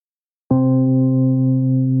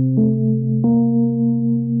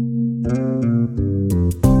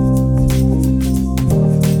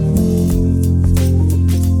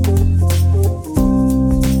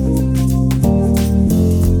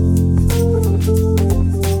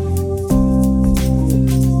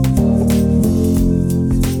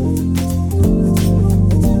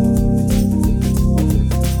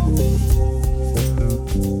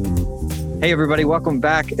Hey, everybody. Welcome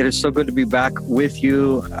back. It is so good to be back with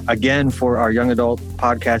you again for our young adult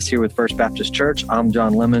podcast here with First Baptist Church. I'm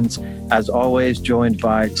John Lemons, as always, joined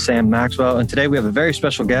by Sam Maxwell. And today we have a very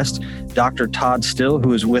special guest, Dr. Todd Still,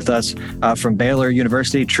 who is with us from Baylor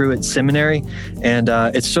University, Truett Seminary. And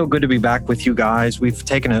it's so good to be back with you guys. We've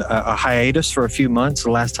taken a hiatus for a few months.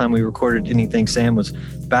 The last time we recorded anything, Sam, was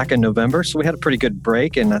back in November. So we had a pretty good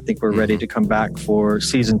break, and I think we're ready to come back for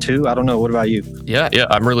season 2. I don't know. What about you? Yeah.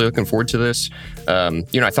 I'm really looking forward to this.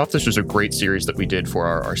 I thought this was a great series that we did for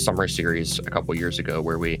our summer series a couple years ago,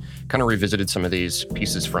 where we kind of revisited some of these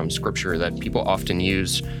pieces from Scripture that people often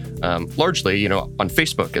use largely, on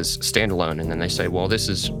Facebook as standalone. And then they say, well, this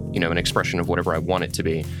is, an expression of whatever I want it to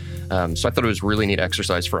be. So I thought it was a really neat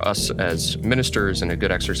exercise for us as ministers and a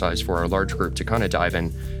good exercise for our large group to kind of dive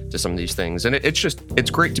in to some of these things. And it's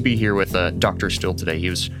great to be here with Dr. Still today. He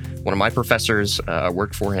was one of my professors. I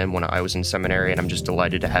worked for him when I was in seminary, and I'm just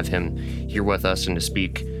delighted to have him here with us and to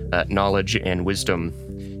speak knowledge and wisdom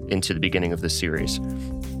into the beginning of this series.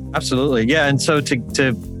 Absolutely. Yeah. And so to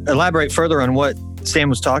elaborate further on what Sam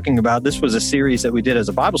was talking about, this was a series that we did as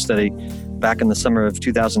a Bible study back in the summer of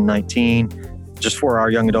 2019. Just for our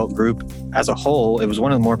young adult group as a whole. It was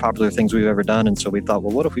one of the more popular things we've ever done. And so we thought,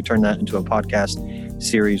 well, what if we turn that into a podcast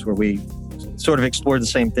series where we sort of explore the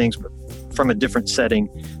same things, but from a different setting.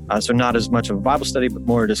 So not as much of a Bible study, but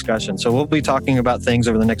more a discussion. So we'll be talking about things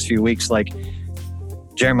over the next few weeks, like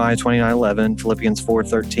Jeremiah 29:11, Philippians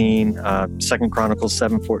 4:13, 2 Chronicles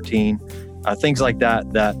 7:14, things like that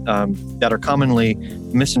are commonly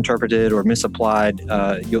misinterpreted or misapplied.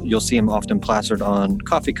 You'll see them often plastered on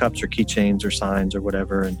coffee cups or keychains or signs or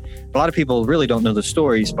whatever. And a lot of people really don't know the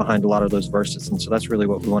stories behind a lot of those verses. And so that's really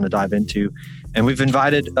what we want to dive into. And we've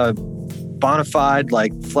invited a bona fide,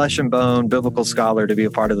 flesh and bone biblical scholar to be a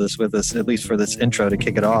part of this with us, at least for this intro to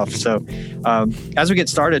kick it off. So as we get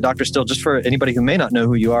started, Dr. Still, just for anybody who may not know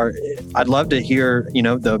who you are, I'd love to hear,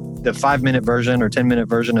 the 5-minute version or 10-minute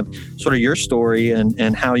version of sort of your story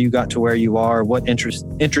and how you got to where you are, what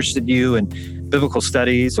interested you in biblical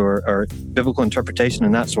studies or biblical interpretation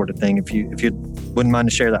and that sort of thing. If you wouldn't mind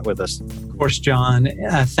to share that with us. Of course, John.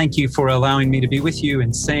 Thank you for allowing me to be with you.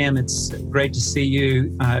 And Sam, it's great to see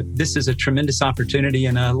you. This is a tremendous opportunity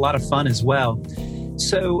and a lot of fun as well.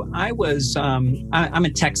 So I'm a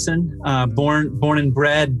Texan, born and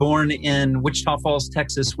bred, born in Wichita Falls,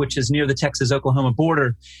 Texas, which is near the Texas-Oklahoma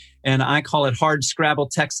border. And I call it hard scrabble,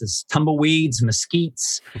 Texas. Tumbleweeds,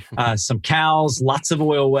 mesquites, some cows, lots of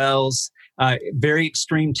oil wells, very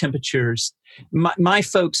extreme temperatures. My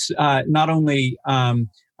folks not only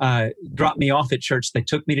dropped me off at church, they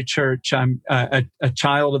took me to church. I'm a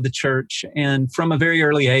child of the church, and from a very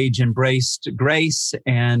early age embraced grace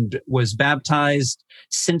and was baptized,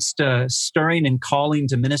 sensed a stirring and calling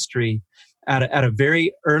to ministry at a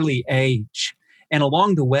very early age. And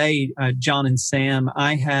along the way, John and Sam,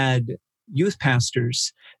 I had youth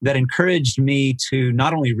pastors that encouraged me to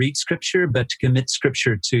not only read Scripture, but to commit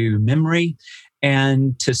Scripture to memory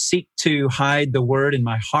and to seek to hide the Word in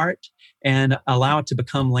my heart and allow it to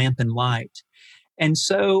become lamp and light. And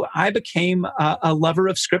so I became a lover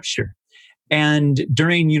of Scripture. And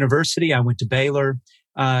during university, I went to Baylor.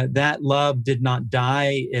 That love did not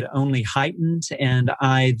die. It only heightened. And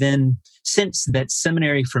I then sensed that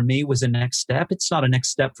seminary for me was a next step. It's not a next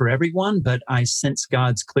step for everyone, but I sensed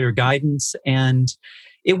God's clear guidance. And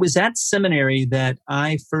it was at seminary that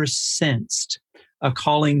I first sensed a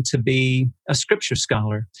calling to be a Scripture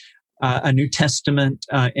scholar, a New Testament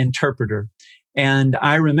interpreter. And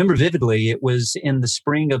I remember vividly, it was in the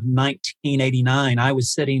spring of 1989. I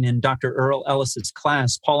was sitting in Dr. Earl Ellis's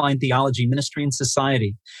class, Pauline Theology, Ministry, and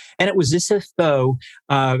Society. And it was as if though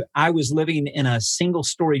I was living in a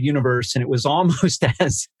single-story universe, and it was almost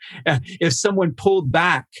as if someone pulled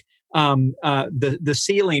back the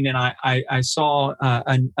ceiling, and I saw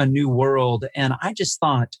a new world. And I just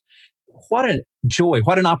thought, what a joy,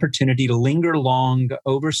 what an opportunity to linger long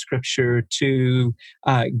over Scripture, to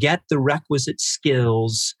get the requisite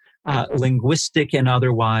skills, linguistic and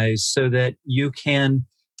otherwise, so that you can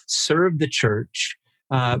serve the church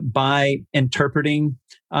by interpreting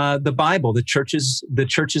the Bible, the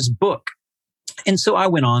church's book. And so I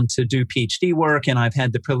went on to do PhD work, and I've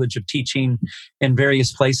had the privilege of teaching in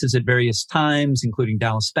various places at various times, including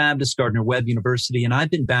Dallas Baptist, Gardner-Webb University. And I've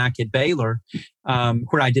been back at Baylor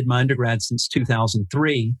where I did my undergrad since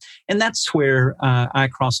 2003. And that's where I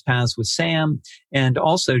crossed paths with Sam. And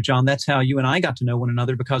also, John, that's how you and I got to know one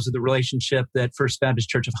another because of the relationship that First Baptist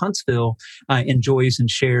Church of Huntsville enjoys and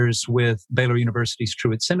shares with Baylor University's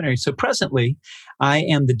Truett Seminary. So presently, I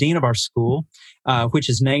am the dean of our school, which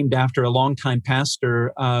is named after a longtime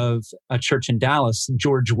pastor of a church in Dallas,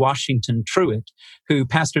 George Washington Truett, who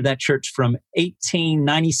pastored that church from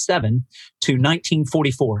 1897 to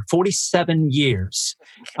 1944, 47 years.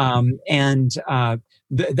 That's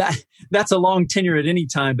a long tenure at any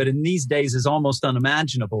time, but in these days is almost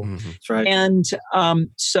unimaginable. Mm-hmm. That's right. And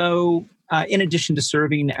in addition to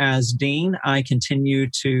serving as dean, I continue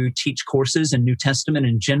to teach courses in New Testament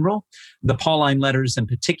in general, the Pauline letters in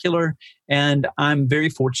particular. And I'm very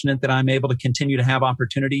fortunate that I'm able to continue to have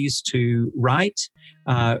opportunities to write,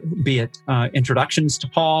 be it introductions to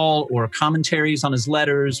Paul or commentaries on his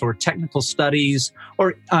letters or technical studies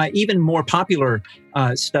or even more popular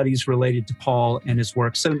studies related to Paul and his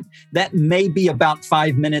work. So that may be about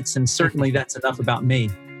 5 minutes, and certainly that's enough about me.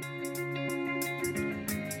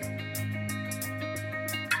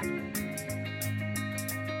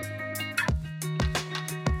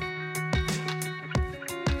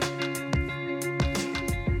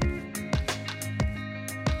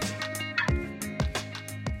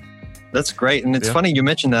 That's great. And it's funny you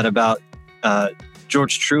mentioned that about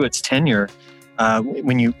George Truett's tenure.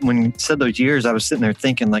 When you said those years, I was sitting there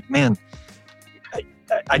thinking like, man,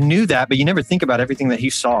 I knew that, but you never think about everything that he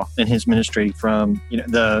saw in his ministry from,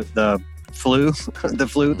 the flu,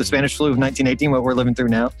 the Spanish flu of 1918, what we're living through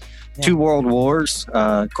now, 2 world wars.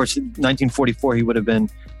 Of course, 1944, he would have been,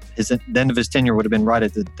 the end of his tenure would have been right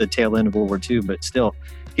at the tail end of World War II, but still,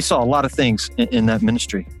 he saw a lot of things in that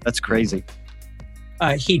ministry. That's crazy.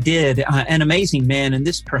 He did, an amazing man, and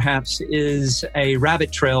this perhaps is a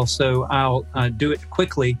rabbit trail, so I'll do it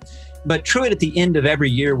quickly. But Truett at the end of every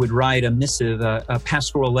year would write a missive, a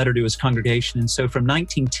pastoral letter to his congregation. And so from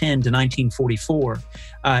 1910 to 1944,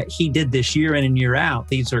 he did this year in and year out.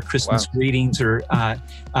 These are Christmas greetings or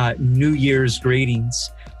New Year's greetings.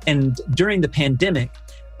 And during the pandemic,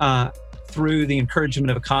 through the encouragement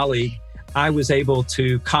of a colleague, I was able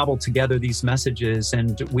to cobble together these messages,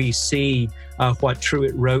 and we see what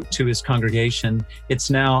Truett wrote to his congregation. It's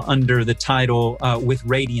now under the title With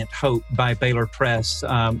Radiant Hope by Baylor Press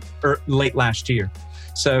late last year.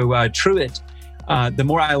 So Truett, the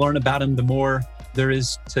more I learn about him, the more there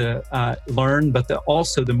is to learn, but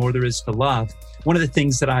also the more there is to love. One of the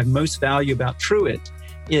things that I most value about Truett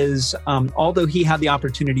is although he had the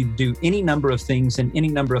opportunity to do any number of things in any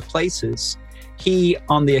number of places, he,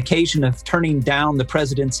 on the occasion of turning down the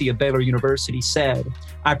presidency of Baylor University, said,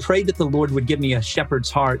 "I prayed that the Lord would give me a shepherd's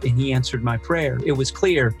heart, and he answered my prayer." It was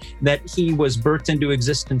clear that he was birthed into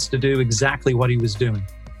existence to do exactly what he was doing.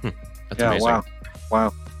 That's amazing.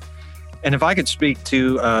 Wow. And if I could speak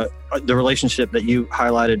to the relationship that you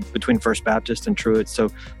highlighted between First Baptist and Truett. So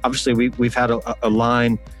obviously we've had a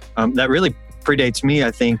line that really predates me, I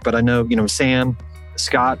think, but I know, Sam,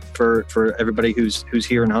 Scott, for everybody who's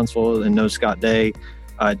here in Huntsville and knows Scott Day,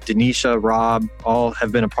 Denisha, Rob, all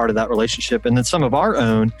have been a part of that relationship. And then some of our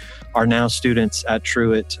own are now students at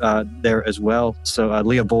Truett there as well. So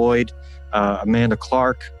Leah Boyd, Amanda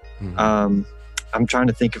Clark. Mm-hmm. I'm trying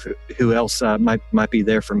to think of who else might be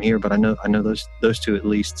there from here, but I know those two at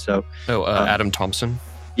least. So Adam Thompson.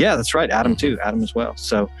 Yeah, that's right. Adam too. Adam as well.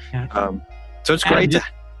 So so it's great.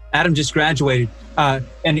 Adam just graduated,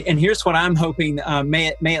 and here's what I'm hoping: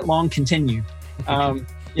 may it long continue.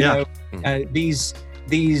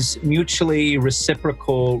 These mutually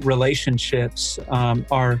reciprocal relationships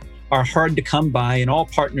are hard to come by, and all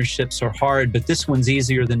partnerships are hard, but this one's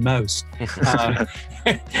easier than most.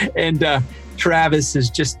 And Travis is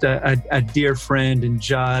just a dear friend, and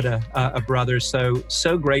Judd a brother.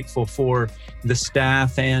 So grateful for the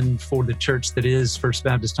staff and for the church that is First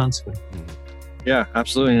Baptist Huntsville. Yeah,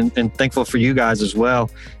 absolutely. And thankful for you guys as well.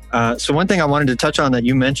 So one thing I wanted to touch on that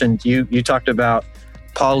you mentioned, you talked about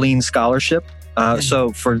Pauline scholarship. So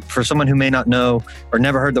for someone who may not know or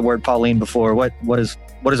never heard the word Pauline before, what is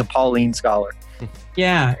a Pauline scholar?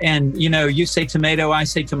 Yeah. And, you say tomato, I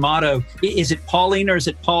say tomato. Is it Pauline or is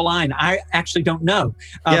it Pauline? I actually don't know.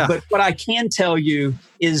 But what I can tell you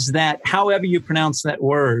is that however you pronounce that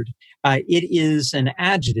word, it is an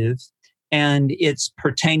adjective and it's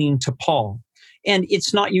pertaining to Paul. And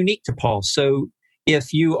it's not unique to Paul. So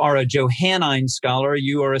if you are a Johannine scholar,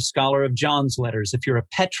 you are a scholar of John's letters. If you're a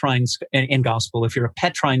Petrine in gospel, if you're a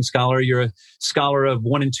Petrine scholar, you're a scholar of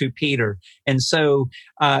 1 and 2 Peter. And so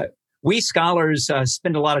we scholars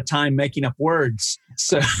spend a lot of time making up words.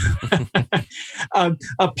 So a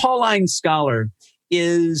Pauline scholar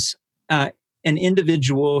is an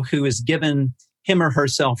individual who has given him or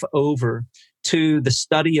herself over to the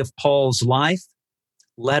study of Paul's life,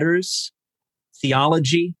 letters,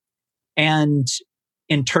 theology, and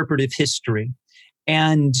interpretive history.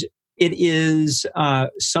 And it is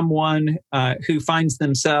someone who finds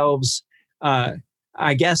themselves,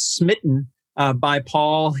 I guess, smitten by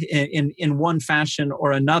Paul in one fashion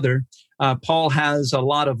or another. Paul has a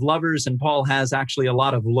lot of lovers and Paul has actually a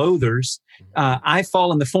lot of loathers. I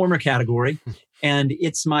fall in the former category, and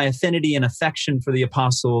it's my affinity and affection for the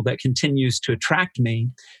apostle that continues to attract me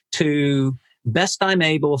to, best I'm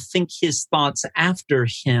able, think his thoughts after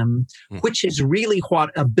him, which is really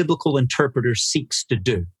what a biblical interpreter seeks to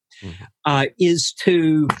do, is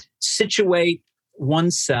to situate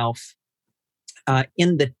oneself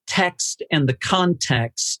in the text and the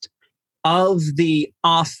context of the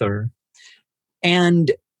author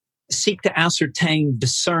and seek to ascertain,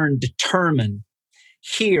 discern, determine,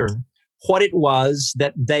 hear what it was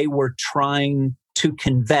that they were trying to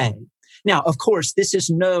convey. Now, of course, this is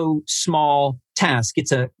no small task.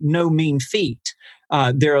 It's a no mean feat.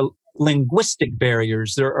 There are linguistic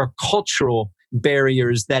barriers. There are cultural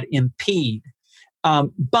barriers that impede.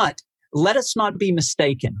 But let us not be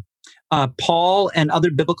mistaken. Paul and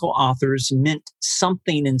other biblical authors meant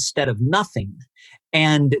something instead of nothing.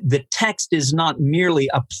 And the text is not merely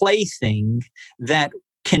a plaything that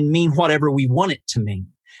can mean whatever we want it to mean.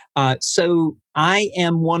 So I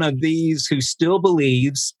am one of these who still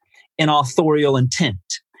believes in authorial intent.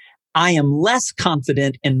 I am less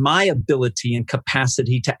confident in my ability and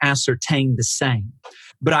capacity to ascertain the same,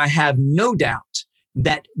 but I have no doubt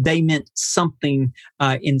that they meant something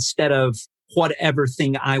instead of whatever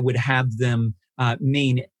thing I would have them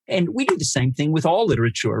mean. And we do the same thing with all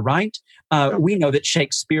literature, right? We know that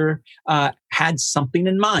Shakespeare had something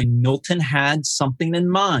in mind. Milton had something in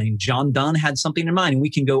mind. John Donne had something in mind. And we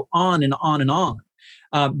can go on and on and on.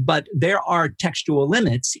 But there are textual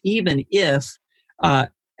limits, even if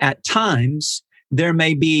at times there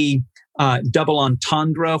may be double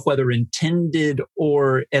entendre, whether intended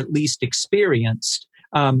or at least experienced.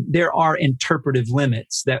 There are interpretive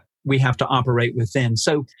limits that we have to operate within.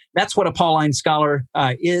 So that's what a Pauline scholar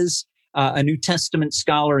is, a New Testament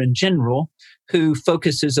scholar in general, who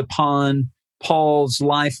focuses upon Paul's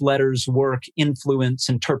life, letters, work, influence,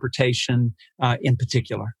 interpretation in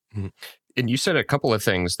particular. And you said a couple of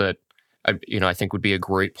things that I think would be a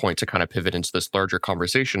great point to kind of pivot into this larger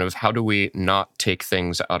conversation of how do we not take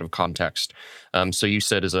things out of context. So you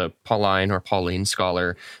said as a Pauline or Pauline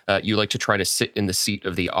scholar, you like to try to sit in the seat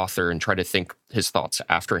of the author and try to think his thoughts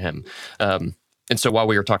after him. And so while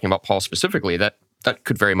we were talking about Paul specifically, that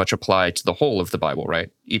could very much apply to the whole of the Bible,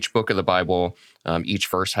 right? Each book of the Bible, each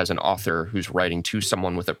verse has an author who's writing to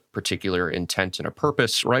someone with a particular intent and a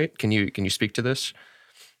purpose, right? Can you speak to this?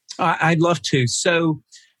 I'd love to. So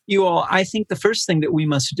you all, I think the first thing that we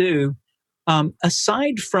must do,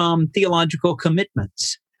 aside from theological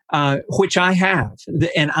commitments, which I have,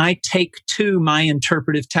 and I take to my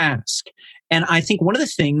interpretive task. And I think one of the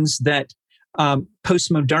things that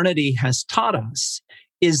postmodernity has taught us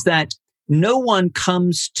is that no one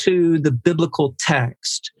comes to the biblical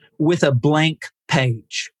text with a blank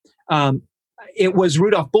page. It was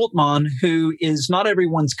Rudolf Bultmann, who is not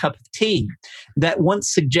everyone's cup of tea, that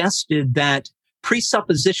once suggested that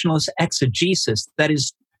presuppositionalist exegesis, that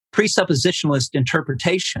is, presuppositionalist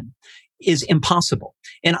interpretation, is impossible.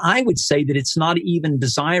 And I would say that it's not even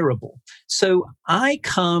desirable. So I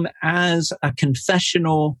come as a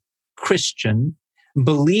confessional Christian,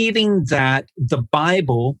 believing that the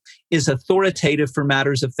Bible is authoritative for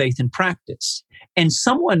matters of faith and practice. And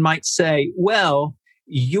someone might say, well,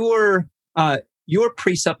 your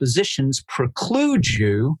presuppositions preclude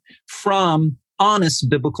you from honest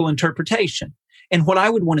biblical interpretation. And what I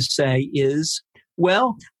would want to say is,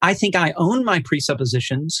 well, I think I own my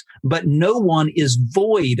presuppositions, but no one is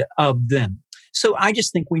void of them. So I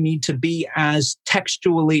just think we need to be as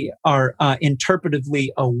textually or interpretively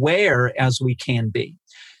aware as we can be.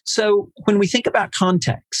 So when we think about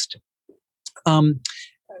context,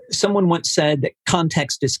 someone once said that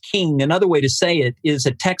context is king. Another way to say it is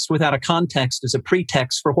a text without a context is a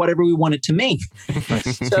pretext for whatever we want it to mean.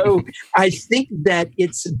 So I think that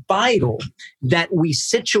it's vital that we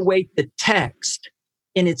situate the text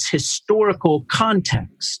in its historical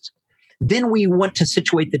context. Then we want to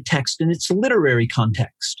situate the text in its literary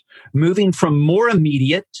context, moving from more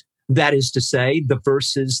immediate, that is to say, the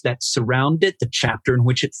verses that surround it, the chapter in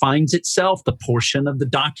which it finds itself, the portion of the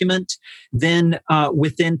document, then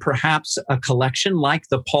within perhaps a collection like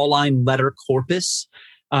the Pauline letter corpus,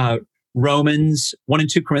 Romans, 1 and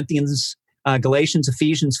 2 Corinthians, Galatians,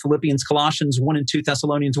 Ephesians, Philippians, Colossians, 1 and 2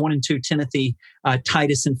 Thessalonians, 1 and 2 Timothy,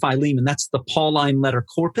 Titus, and Philemon. That's the Pauline letter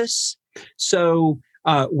corpus. So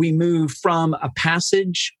we move from a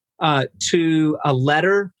passage to a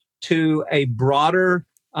letter to a broader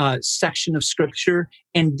section of Scripture.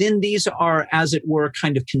 And then these are, as it were,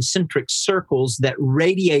 kind of concentric circles that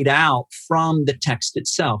radiate out from the text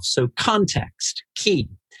itself. So context, key.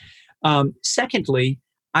 Secondly,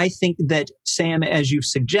 I think that, Sam, as you've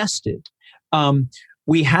suggested,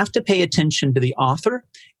 we have to pay attention to the author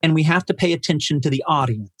and we have to pay attention to the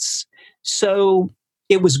audience. So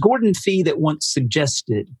it was Gordon Fee that once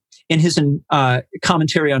suggested in his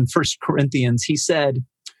commentary on 1 Corinthians, he said,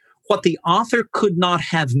 what the author could not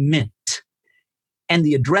have meant and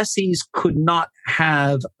the addressees could not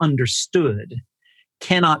have understood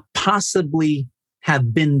cannot possibly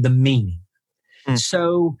have been the meaning.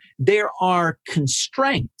 So there are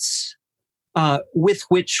constraints with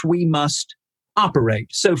which we must operate.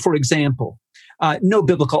 So, for example, no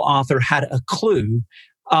biblical author had a clue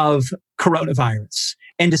of coronavirus.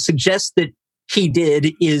 And to suggest that he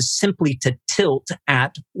did is simply to tilt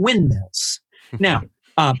at windmills. Now,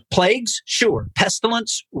 plagues, sure.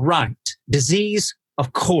 Pestilence, right. Disease,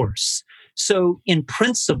 of course. So in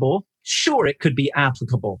principle, sure, it could be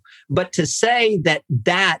applicable. But to say that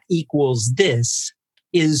that equals this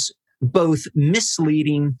is both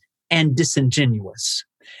misleading and disingenuous.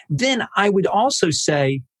 Then I would also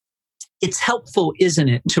say it's helpful, isn't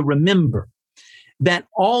it, to remember that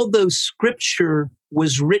although Scripture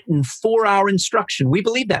was written for our instruction, we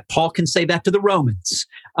believe that. Paul can say that to the Romans,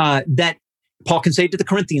 that Paul can say to the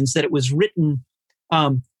Corinthians that it was written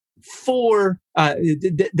that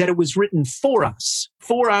it was written for us,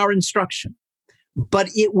 for our instruction. But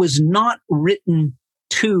it was not written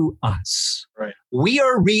to us. Right. We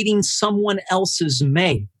are reading someone else's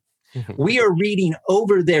mail. We are reading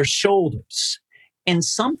over their shoulders. And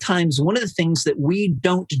sometimes one of the things that we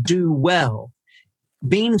don't do well,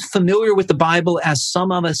 being familiar with the Bible as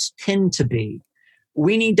some of us tend to be,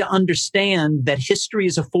 we need to understand that history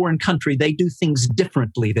is a foreign country. They do things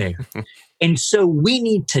differently there. And so we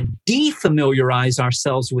need to defamiliarize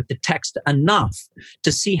ourselves with the text enough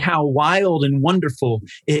to see how wild and wonderful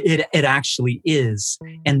it actually is.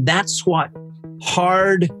 And that's what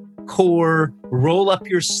hardcore, roll up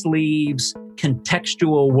your sleeves,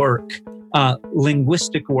 contextual work,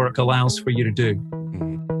 linguistic work allows for you to do.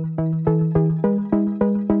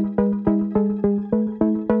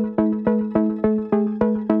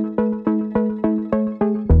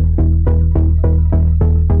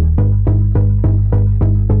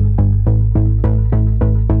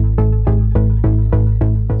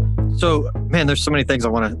 So, man, there's so many things I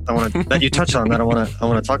want to that you touch on that I want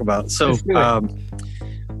to talk about. So,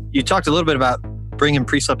 you talked a little bit about bringing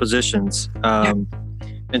presuppositions,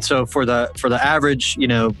 and so for the average,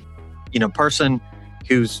 person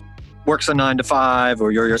who's works a 9 to 5,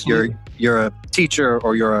 or you're a teacher,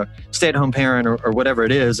 or you're a stay-at-home parent, or whatever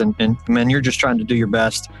it is, and man, you're just trying to do your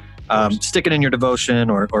best. Stick it in your devotion,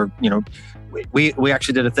 or we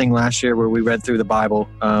actually did a thing last year where we read through the Bible.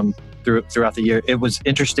 Throughout the year. It was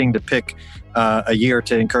interesting to pick a year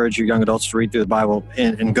to encourage your young adults to read through the Bible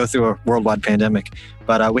and go through a worldwide pandemic.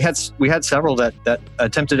 But we had several that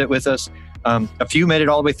attempted it with us. A few made it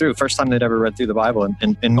all the way through, first time they'd ever read through the Bible.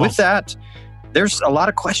 And with that, there's a lot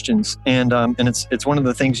of questions, and it's one of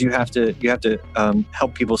the things you have to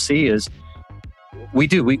help people see is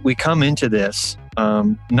we come into this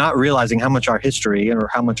not realizing how much our history or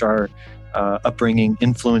how much our upbringing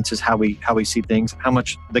influences how we see things, how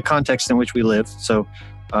much the context in which we live. So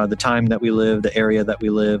the time that we live, the area that we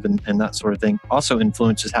live, and that sort of thing also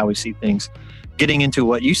influences how we see things. Getting into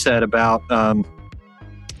what you said about, I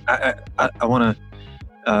want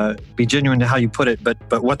to be genuine to how you put it, but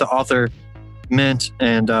what the author meant,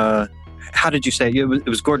 and how did you say it? It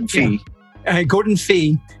was Gordon Fee. Yeah. Gordon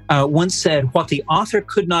Fee once said, "What the author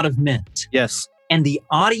could not have meant, yes, and the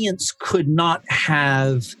audience could not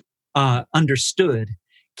have understood,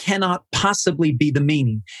 cannot possibly be the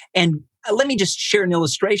meaning." And let me just share an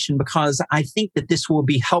illustration, because I think that this will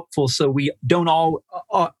be helpful, so we don't all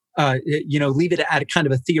leave it at a kind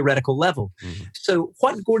of a theoretical level. Mm-hmm. So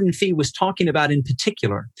what Gordon Fee was talking about in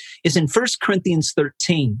particular is in 1 Corinthians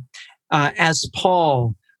 13, as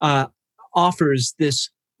Paul offers this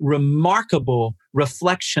remarkable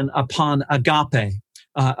reflection upon agape,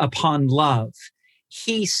 upon love.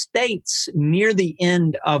 He states near the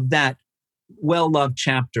end of that well-loved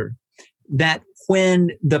chapter that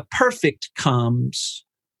when the perfect comes,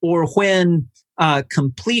 or when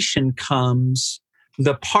completion comes,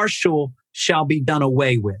 the partial shall be done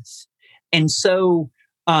away with. And so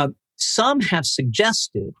some have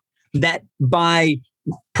suggested that by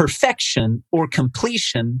perfection or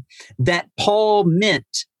completion, that Paul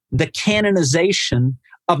meant the canonization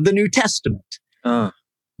of the New Testament.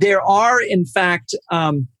 There are, in fact,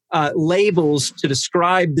 labels to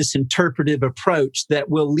describe this interpretive approach that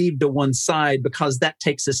we'll leave to one side because that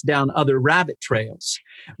takes us down other rabbit trails.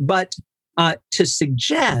 But to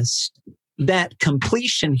suggest that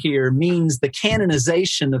completion here means the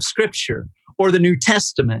canonization of Scripture or the New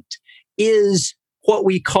Testament is what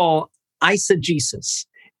we call eisegesis.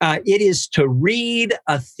 It is to read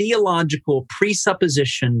a theological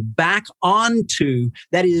presupposition back onto,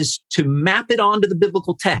 that is, to map it onto the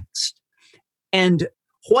biblical text. And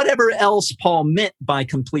whatever else Paul meant by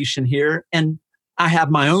completion here, and I have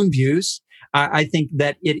my own views, I think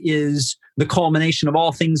that it is the culmination of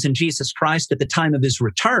all things in Jesus Christ at the time of his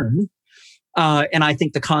return. And I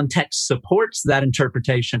think the context supports that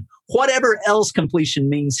interpretation. Whatever else completion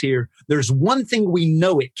means here, there's one thing we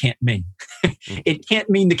know it can't mean. It can't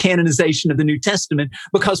mean the canonization of the New Testament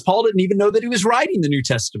because Paul didn't even know that he was writing the New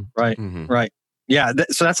Testament. Right, right. Yeah,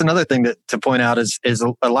 so that's another thing to point out is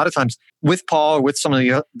a lot of times with Paul or with some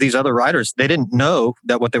of these other writers, they didn't know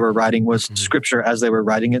that what they were writing was Scripture as they were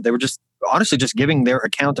writing it. They were just honestly just giving their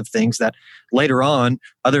account of things that later on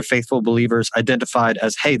other faithful believers identified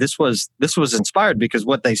as, hey, this was inspired because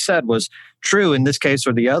what they said was true in this case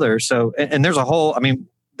or the other. So, and there's a whole, I mean,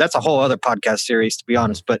 that's a whole other podcast series, to be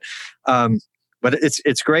honest. But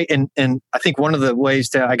it's great, and I think one of the ways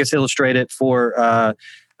to, I guess, illustrate it for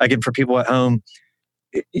again for people at home,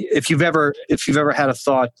 if you've ever had a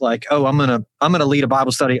thought like, oh, I'm gonna lead a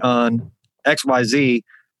Bible study on XYZ,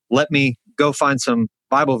 let me go find some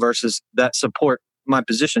Bible verses that support my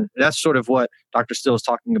position. That's sort of what Dr. Still is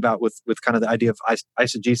talking about with kind of the idea of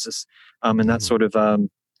eisegesis, and that sort of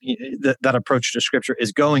that approach to Scripture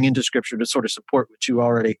is going into Scripture to sort of support what you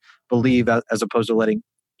already believe, as opposed to letting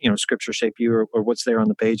Scripture shape you or what's there on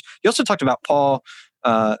the page. You also talked about Paul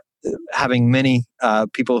having many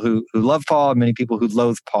people who love Paul and many people who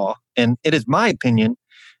loathe Paul, and it is my opinion,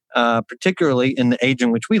 particularly in the age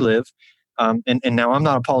in which we live. And now I'm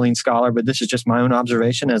not a Pauline scholar, but this is just my own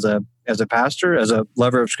observation as a pastor, as a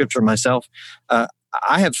lover of Scripture myself. I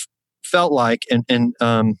have felt like in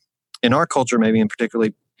our culture, maybe in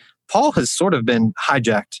particularly, Paul has sort of been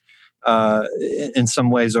hijacked in some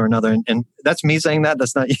ways or another, and that's me saying that.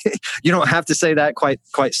 That's not you don't have to say that quite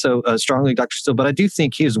so strongly, Dr. Still, but I do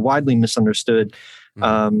think he is widely misunderstood,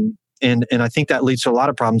 and I think that leads to a lot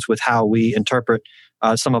of problems with how we interpret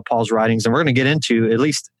some of Paul's writings, and we're going to get into at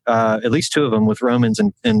least two of them with Romans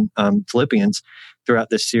and Philippians throughout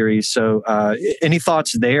this series. So, any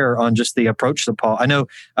thoughts there on just the approach to Paul? I know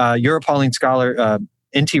you're a Pauline scholar.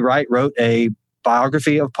 N.T. Wright wrote a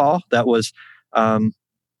biography of Paul that was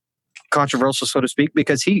controversial, so to speak,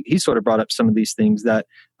 because he sort of brought up some of these things that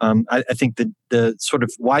I think the sort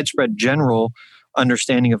of widespread general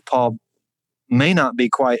understanding of Paul may not be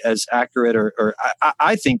quite as accurate, or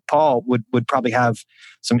I think Paul would probably have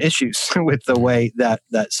some issues with the way that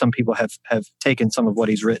some people have taken some of what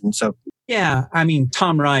he's written. So yeah, I mean,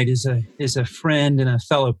 Tom Wright is a friend and a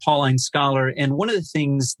fellow Pauline scholar, and one of the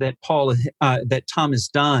things that that Tom has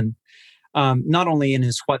done, not only in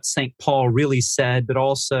his What St. Paul Really Said, but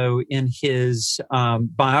also in his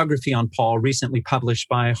biography on Paul, recently published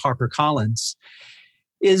by HarperCollins,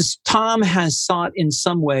 is Tom has sought in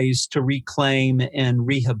some ways to reclaim and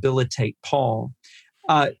rehabilitate Paul.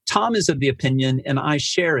 Tom is of the opinion, and I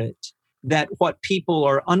share it, that what people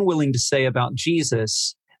are unwilling to say about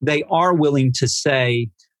Jesus, they are willing to say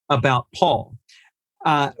about Paul.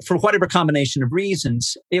 For whatever combination of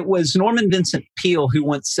reasons. It was Norman Vincent Peale who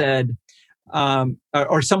once said,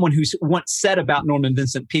 or someone who once said about Norman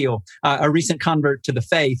Vincent Peale, a recent convert to the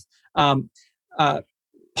faith,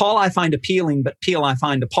 Paul I find appealing, but Peale I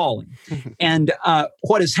find appalling. And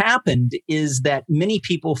what has happened is that many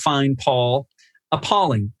people find Paul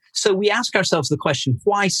appalling. So we ask ourselves the question,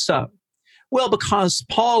 why so? Well, because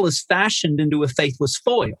Paul is fashioned into a faithless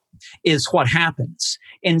foil, is what happens.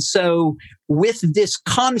 And so with this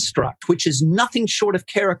construct, which is nothing short of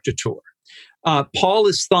caricature, Paul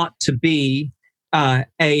is thought to be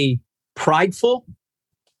a prideful,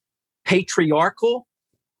 patriarchal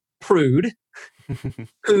prude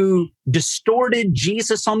who distorted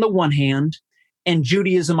Jesus on the one hand and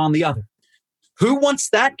Judaism on the other. Who wants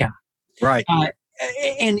that guy? Right.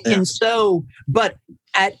 And so, but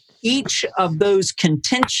at each of those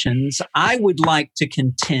contentions, I would like to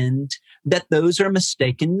contend that those are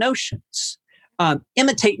mistaken notions.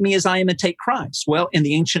 Imitate me as I imitate Christ. Well, in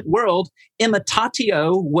the ancient world,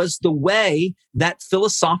 imitatio was the way that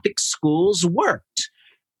philosophic schools worked.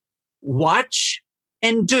 Watch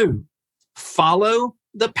and do. Follow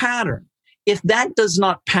the pattern. If that does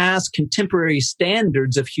not pass contemporary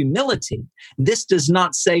standards of humility, this does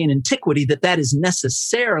not say in antiquity that that is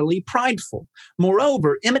necessarily prideful.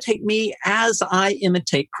 Moreover, imitate me as I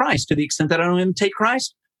imitate Christ. To the extent that I don't imitate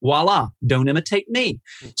Christ, voila, don't imitate me.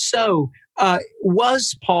 So,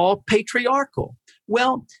 was Paul patriarchal?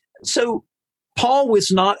 Well, so Paul was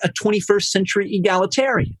not a 21st century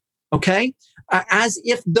egalitarian, okay? As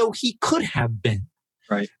if though he could have been.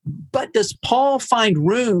 Right. But does Paul find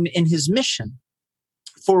room in his mission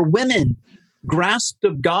for women grasped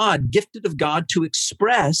of God, gifted of God, to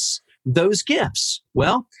express those gifts?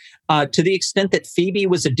 Well, to the extent that Phoebe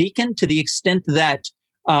was a deacon, to the extent that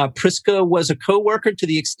Prisca was a co-worker, to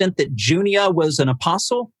the extent that Junia was an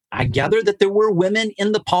apostle, I gather that there were women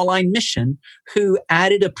in the Pauline mission who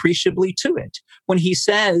added appreciably to it. When he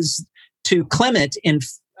says to Clement in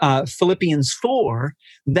Philippians 4,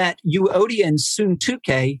 that Euodia and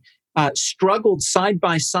Syntyche struggled side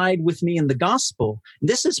by side with me in the gospel.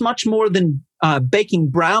 This is much more than baking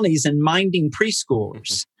brownies and minding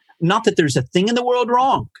preschoolers. Not that there's a thing in the world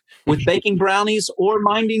wrong with baking brownies or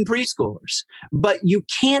minding preschoolers, but you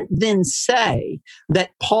can't then say that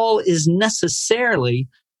Paul is necessarily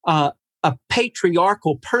a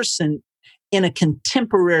patriarchal person in a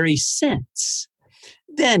contemporary sense.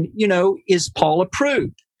 Then, is Paul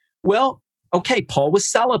approved? Well, okay, Paul was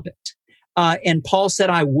celibate. And Paul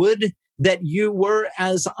said, I would that you were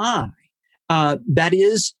as I. That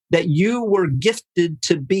is, that you were gifted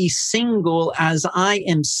to be single as I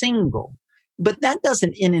am single. But that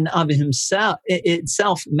doesn't in and of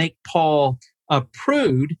itself make Paul a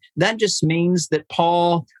prude. That just means that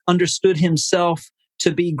Paul understood himself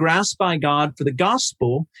to be grasped by God for the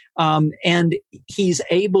gospel, and he's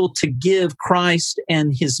able to give Christ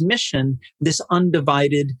and his mission this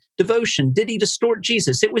undivided devotion. Did he distort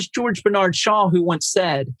Jesus? It was George Bernard Shaw who once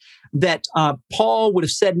said that Paul would have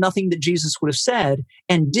said nothing that Jesus would have said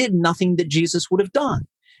and did nothing that Jesus would have done.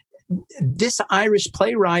 This Irish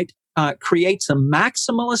playwright creates a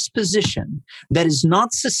maximalist position that is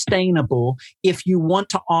not sustainable if you want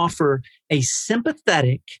to offer a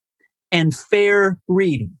sympathetic and fair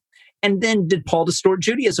reading. And then did Paul distort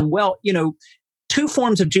Judaism? Well, two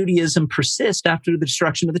forms of Judaism persist after the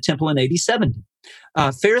destruction of the temple in AD 70.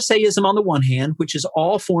 Pharisaism on the one hand, which is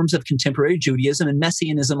all forms of contemporary Judaism, and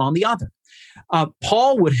Messianism on the other.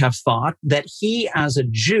 Paul would have thought that he, as a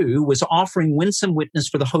Jew, was offering winsome witness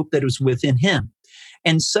for the hope that was within him.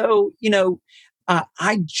 And so,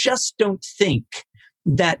 I just don't think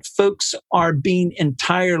that folks are being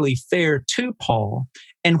entirely fair to Paul.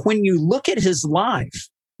 And when you look at his life,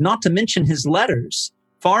 not to mention his letters,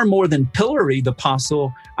 far more than pillory the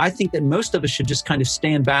apostle, I think that most of us should just kind of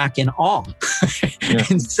stand back in awe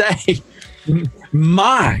and say, would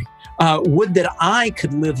that I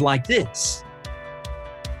could live like this.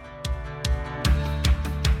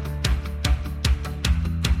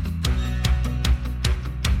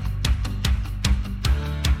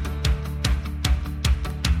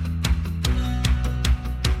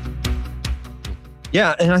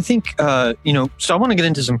 Yeah, and I think so I want to get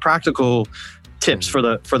into some practical tips for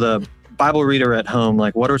the Bible reader at home.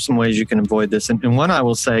 Like, what are some ways you can avoid this? And one I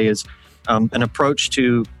will say is an approach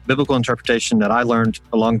to biblical interpretation that I learned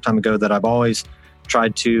a long time ago that I've always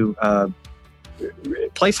tried to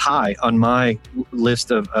place high on my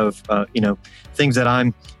list of things that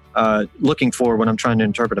I'm looking for when I'm trying to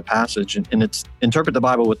interpret a passage, and it's interpret the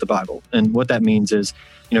Bible with the Bible. And what that means is,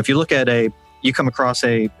 if you look at you come across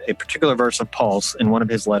a particular verse of Paul's in one of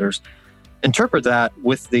his letters, interpret that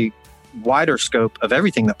with the wider scope of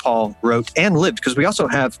everything that Paul wrote and lived, because we also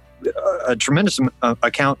have a tremendous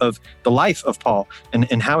account of the life of Paul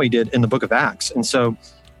and how he did in the book of Acts. And so,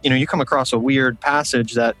 you come across a weird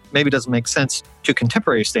passage that maybe doesn't make sense to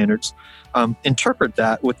contemporary standards, interpret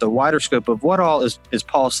that with the wider scope of what all is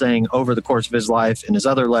Paul saying over the course of his life and his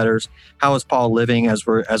other letters. How is Paul living as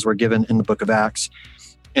we're given in the book of Acts?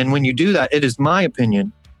 And when you do that, it is my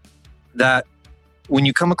opinion that when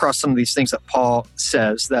you come across some of these things that Paul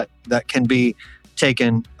says that can be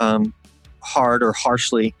taken hard or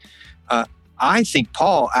harshly, I think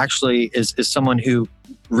Paul actually is someone who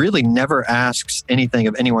really never asks anything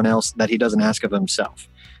of anyone else that he doesn't ask of himself,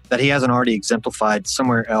 that he hasn't already exemplified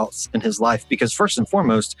somewhere else in his life. Because first and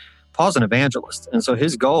foremost, Paul's an evangelist. And so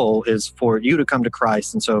his goal is for you to come to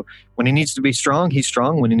Christ. And so when he needs to be strong, he's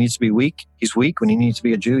strong. When he needs to be weak, he's weak. When he needs to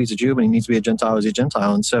be a Jew, he's a Jew. When he needs to be a Gentile, he's a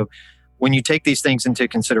Gentile. And so when you take these things into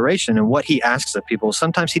consideration and what he asks of people,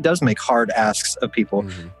 sometimes he does make hard asks of people,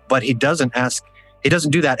 but he doesn't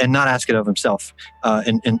do that and not ask it of himself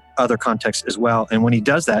in other contexts as well. And when he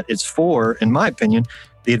does that, it's for, in my opinion,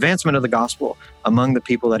 the advancement of the gospel among the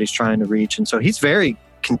people that he's trying to reach. And so he's very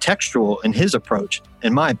contextual in his approach,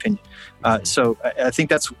 in my opinion. So I think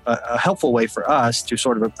that's a helpful way for us to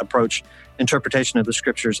sort of approach interpretation of the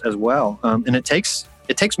scriptures as well. And it takes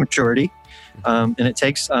maturity, and it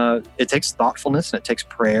takes thoughtfulness, and it takes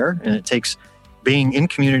prayer, and it takes being in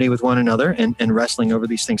community with one another and wrestling over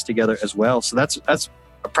these things together as well. So that's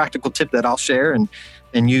a practical tip that I'll share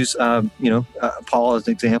and use Paul as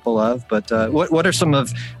an example of. But what are some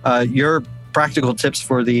of your practical tips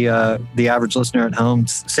for the average listener at home,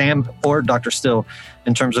 Sam or Dr. Still,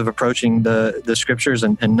 in terms of approaching the scriptures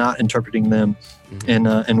and not interpreting them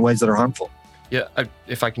in ways that are harmful? Yeah,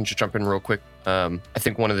 if I can just jump in real quick, I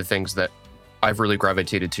think one of the things that I've really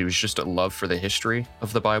gravitated to is just a love for the history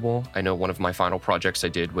of the Bible. I know one of my final projects I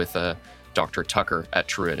did with Dr. Tucker at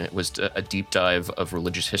Truett, and it was a deep dive of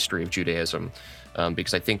religious history of Judaism,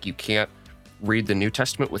 because I think you can't read the New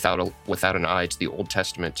Testament without an eye to the Old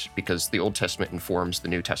Testament, because the Old Testament informs the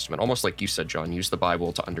New Testament. Almost like you said, John, use the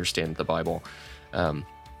Bible to understand the Bible. And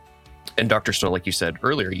Dr. Still, like you said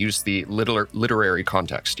earlier, use the literary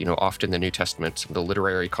context. Often the New Testament, the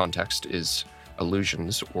literary context is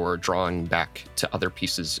allusions or drawing back to other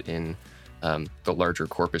pieces in the larger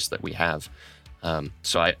corpus that we have.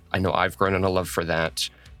 So I know I've grown in a love for that,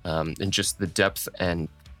 and just the depth and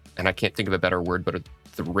I can't think of a better word, but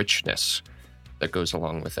the richness that goes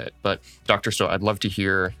along with it. But Dr. Stowe, I'd love to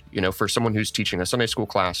hear, for someone who's teaching a Sunday school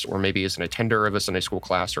class, or maybe is an attender of a Sunday school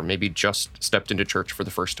class, or maybe just stepped into church for the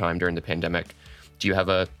first time during the pandemic, do you have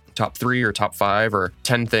a top 3 or top 5 or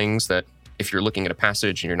 10 things that, if you're looking at a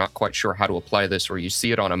passage and you're not quite sure how to apply this, or you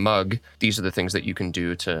see it on a mug, these are the things that you can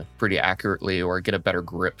do to pretty accurately or get a better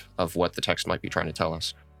grip of what the text might be trying to tell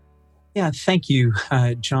us? Yeah, thank you,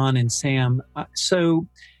 John and Sam.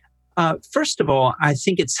 First of all, I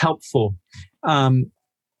think it's helpful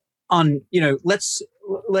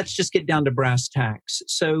let's just get down to brass tacks.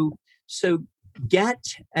 So get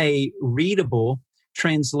a readable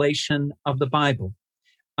translation of the Bible.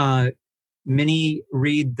 Many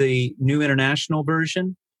read the New International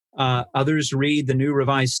Version. Others read the New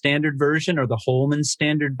Revised Standard Version or the Holman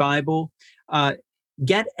Standard Bible.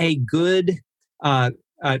 Get a good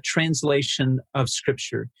translation of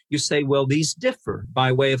Scripture. You say, well, these differ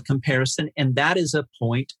by way of comparison, and that is a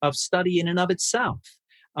point of study in and of itself.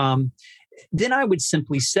 Then I would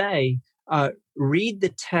simply say, read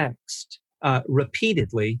the text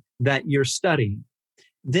repeatedly that you're studying.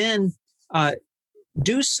 Then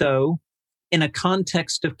do so in a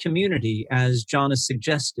context of community, as John has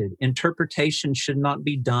suggested. Interpretation should not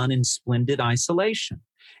be done in splendid isolation.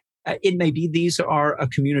 It may be these are a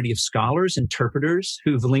community of scholars, interpreters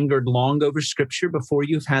who've lingered long over Scripture before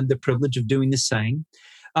you've had the privilege of doing the same.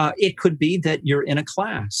 It could be that you're in a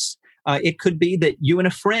class. It could be that you and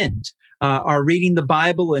a friend are reading the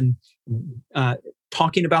Bible and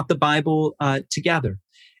talking about the Bible together.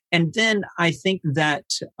 And then I think that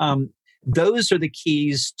those are the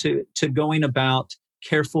keys to going about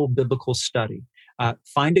careful biblical study.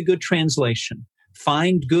 Find a good translation.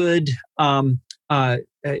 Find good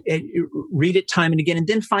read it time and again, and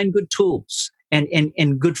then find good tools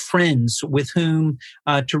and good friends with whom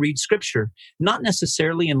to read Scripture. Not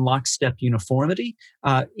necessarily in lockstep uniformity.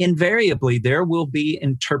 Invariably, there will be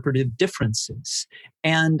interpretive differences.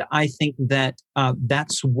 And I think that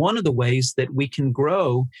that's one of the ways that we can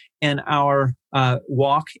grow in our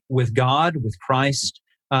walk with God, with Christ,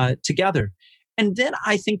 together. And then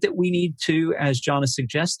I think that we need to, as John has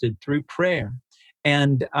suggested, through prayer,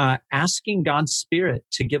 and asking God's Spirit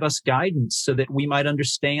to give us guidance so that we might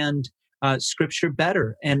understand Scripture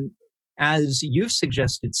better. And as you've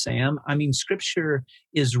suggested, Sam, Scripture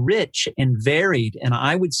is rich and varied, and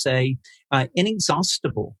I would say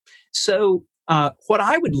inexhaustible. So what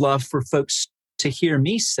I would love for folks to hear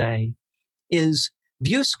me say is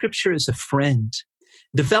view Scripture as a friend.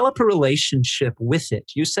 Develop a relationship with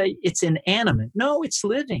it. You say it's inanimate. No, it's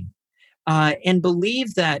living. And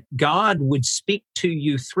believe that God would speak to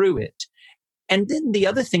you through it. And then the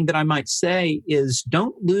other thing that I might say is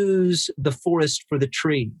don't lose the forest for the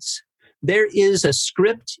trees. There is a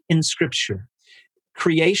script in Scripture.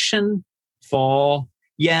 Creation, fall,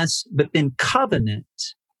 yes, but then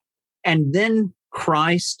covenant, and then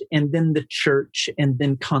Christ, and then the church, and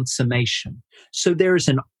then consummation. So there's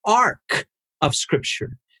an arc of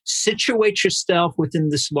Scripture. Situate yourself within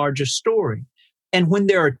this larger story. And when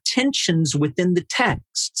there are tensions within the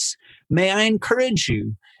texts, may I encourage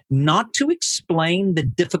you not to explain the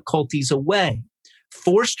difficulties away.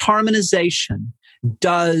 Forced harmonization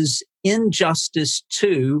does injustice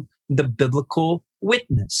to the biblical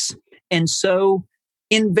witness. And so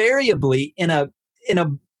invariably in a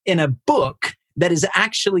book, that is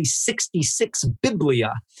actually 66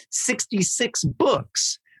 biblia, 66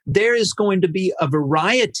 books. There is going to be a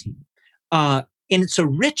variety, and it's a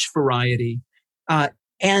rich variety.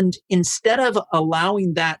 And instead of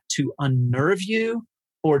allowing that to unnerve you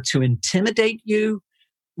or to intimidate you,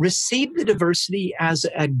 receive the diversity as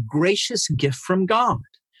a gracious gift from God.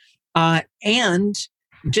 And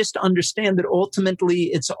just understand that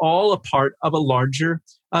ultimately it's all a part of a larger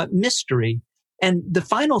mystery. And the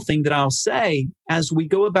final thing that I'll say as we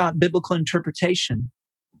go about biblical interpretation,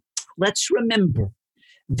 let's remember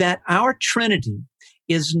that our Trinity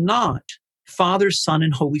is not Father, Son,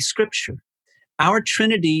 and Holy Scripture. Our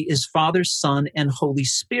Trinity is Father, Son, and Holy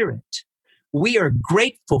Spirit. We are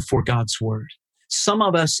grateful for God's Word. Some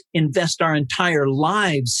of us invest our entire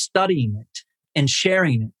lives studying it and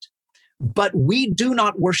sharing it, but we do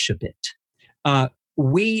not worship it.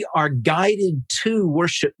 We are guided to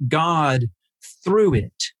worship God through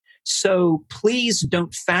it. So please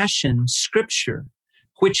don't fashion Scripture,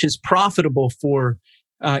 which is profitable for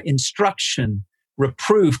instruction,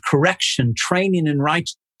 reproof, correction, training in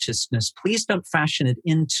righteousness. Please don't fashion it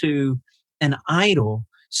into an idol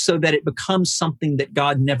so that it becomes something that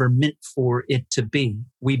God never meant for it to be.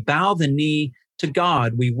 We bow the knee to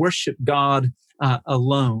God. We worship God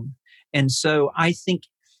alone. And so I think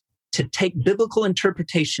to take biblical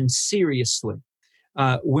interpretation seriously,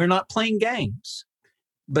 we're not playing games,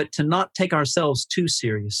 but to not take ourselves too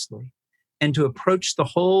seriously and to approach the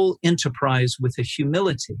whole enterprise with a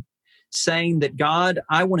humility, saying that, God,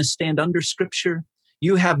 I want to stand under Scripture.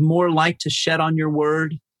 You have more light to shed on your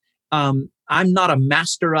word. I'm not a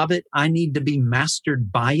master of it. I need to be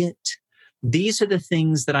mastered by it. These are the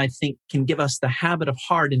things that I think can give us the habit of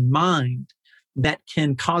heart and mind that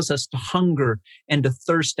can cause us to hunger and to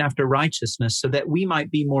thirst after righteousness so that we might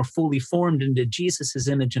be more fully formed into Jesus'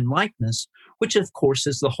 image and likeness, which of course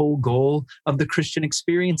is the whole goal of the Christian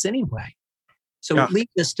experience anyway. So it leads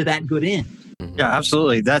us to that good end. Yeah,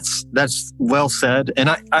 absolutely. That's well said. And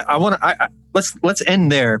I want to let's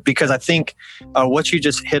end there, because I think what you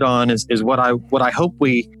just hit on is what I hope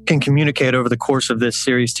we can communicate over the course of this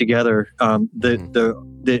series together.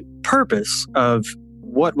 The purpose of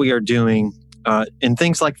what we are doing in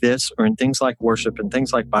things like this, or in things like worship, and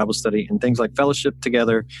things like Bible study, and things like fellowship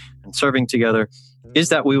together and serving together, is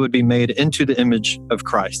that we would be made into the image of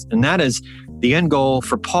Christ. And that is the end goal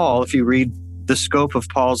for Paul. If you read the scope of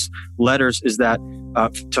Paul's letters, is that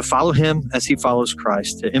to follow him as he follows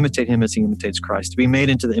Christ, to imitate him as he imitates Christ, to be made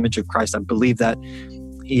into the image of Christ. I believe that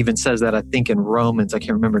he even says that, I think, in Romans. I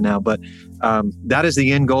can't remember now, but that is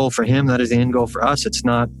the end goal for him. That is the end goal for us. It's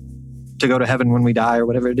not to go to heaven when we die or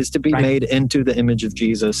whatever. It is to be made into the image of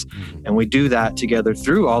Jesus. And we do that together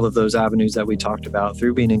through all of those avenues that we talked about,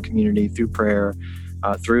 through being in community, through prayer,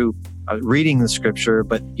 through reading the Scripture,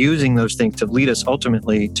 but using those things to lead us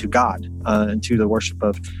ultimately to God and to the worship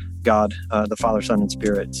of God, the Father, Son, and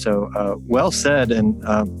Spirit. So well said. And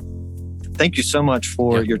thank you so much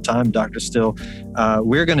for your time, Dr. Still.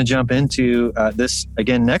 We're going to jump into this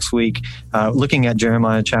again next week, looking at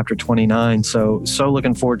Jeremiah chapter 29. So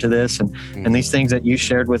looking forward to this and these things that you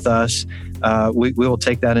shared with us. We will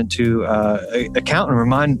take that into account and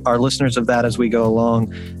remind our listeners of that as we go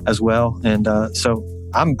along as well. And so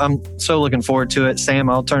I'm so looking forward to it. Sam,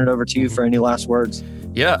 I'll turn it over to you for any last words.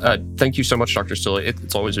 Yeah, thank you so much, Dr. Still.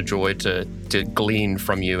 It's always a joy to glean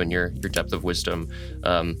from you and your depth of wisdom.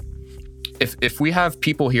 If we have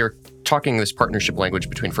people here talking this partnership language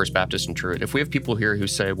between First Baptist and Truett, if we have people here who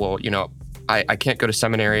say, well, I can't go to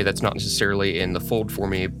seminary, that's not necessarily in the fold for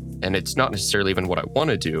me, and it's not necessarily even what I want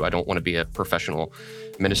to do. I don't want to be a professional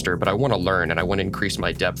minister, but I want to learn and I want to increase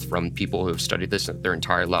my depth from people who have studied this their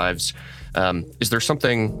entire lives. Is there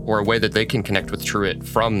something or a way that they can connect with Truett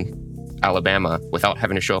from Alabama without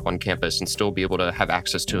having to show up on campus and still be able to have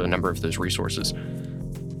access to a number of those resources?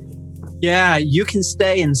 Yeah, you can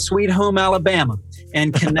stay in Sweet Home, Alabama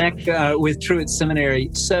and connect with Truett Seminary.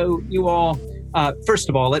 So you all, first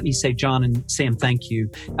of all, let me say, John and Sam, thank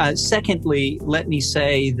you. Secondly, let me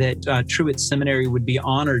say that Truett Seminary would be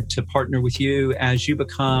honored to partner with you as you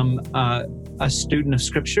become a student of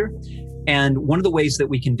Scripture. And one of the ways that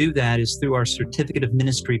we can do that is through our Certificate of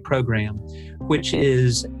Ministry program, which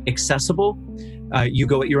is accessible. You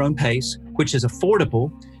go at your own pace, which is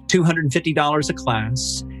affordable, $250 a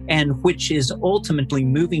class, and which is ultimately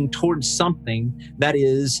moving towards something that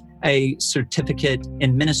is a certificate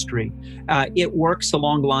in ministry. It works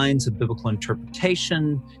along lines of biblical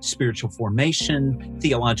interpretation, spiritual formation,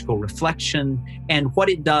 theological reflection, and what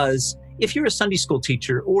it does, if you're a Sunday school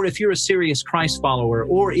teacher, or if you're a serious Christ follower,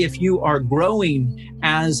 or if you are growing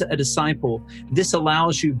as a disciple, this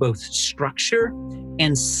allows you both structure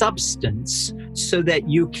and substance so that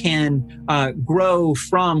you can grow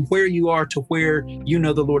from where you are to where you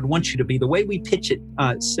know the Lord wants you to be. The way we pitch it,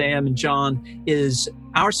 Sam and John, is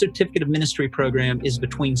our certificate of ministry program is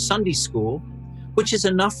between Sunday school, which is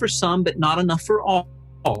enough for some but not enough for all,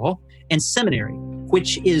 and seminary,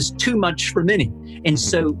 which is too much for many. And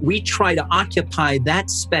so we try to occupy that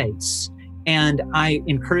space. And I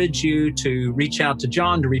encourage you to reach out to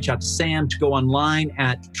John, to reach out to Sam, to go online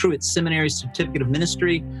at Truett Seminary Certificate of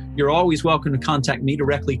Ministry. You're always welcome to contact me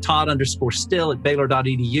directly,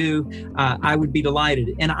 Todd_Still@Baylor.edu. I would be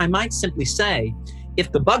delighted. And I might simply say,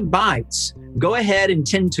 if the bug bites, go ahead and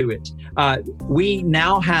tend to it. We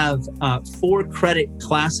now have 4 credit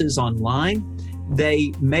classes online.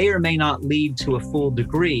 They may or may not lead to a full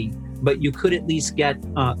degree, but you could at least get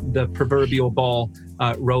the proverbial ball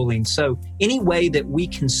rolling. So any way that we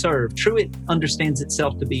can serve, Truett understands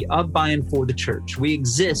itself to be of, by, and for the church. We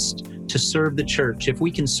exist to serve the church. If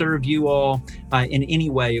we can serve you all in any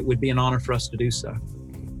way, it would be an honor for us to do so.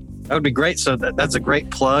 That would be great. So that's a great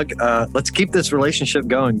plug. Let's keep this relationship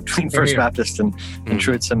going between First Baptist and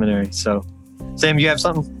Truett Seminary. So, Sam, you have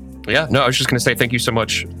something? Yeah, no, I was just going to say thank you so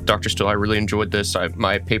much, Dr. Still. I really enjoyed this.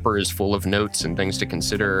 My paper is full of notes and things to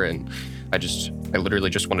consider, and I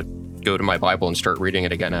literally just want to go to my Bible and start reading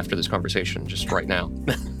it again after this conversation, just right now.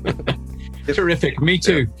 Terrific. Me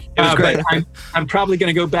too. It was great. But I'm probably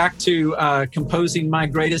going to go back to composing my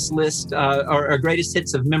greatest list or greatest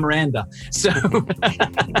hits of memoranda. So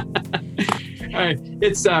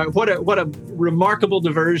it's what a remarkable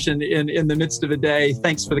diversion in the midst of a day.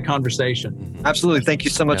 Thanks for the conversation. Absolutely. Thank you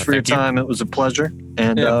so much for your time. It was a pleasure,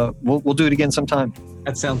 and we'll do it again sometime.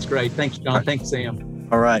 That sounds great. Thanks, John. Thanks, Sam.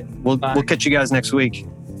 All right. We'll catch you guys next week.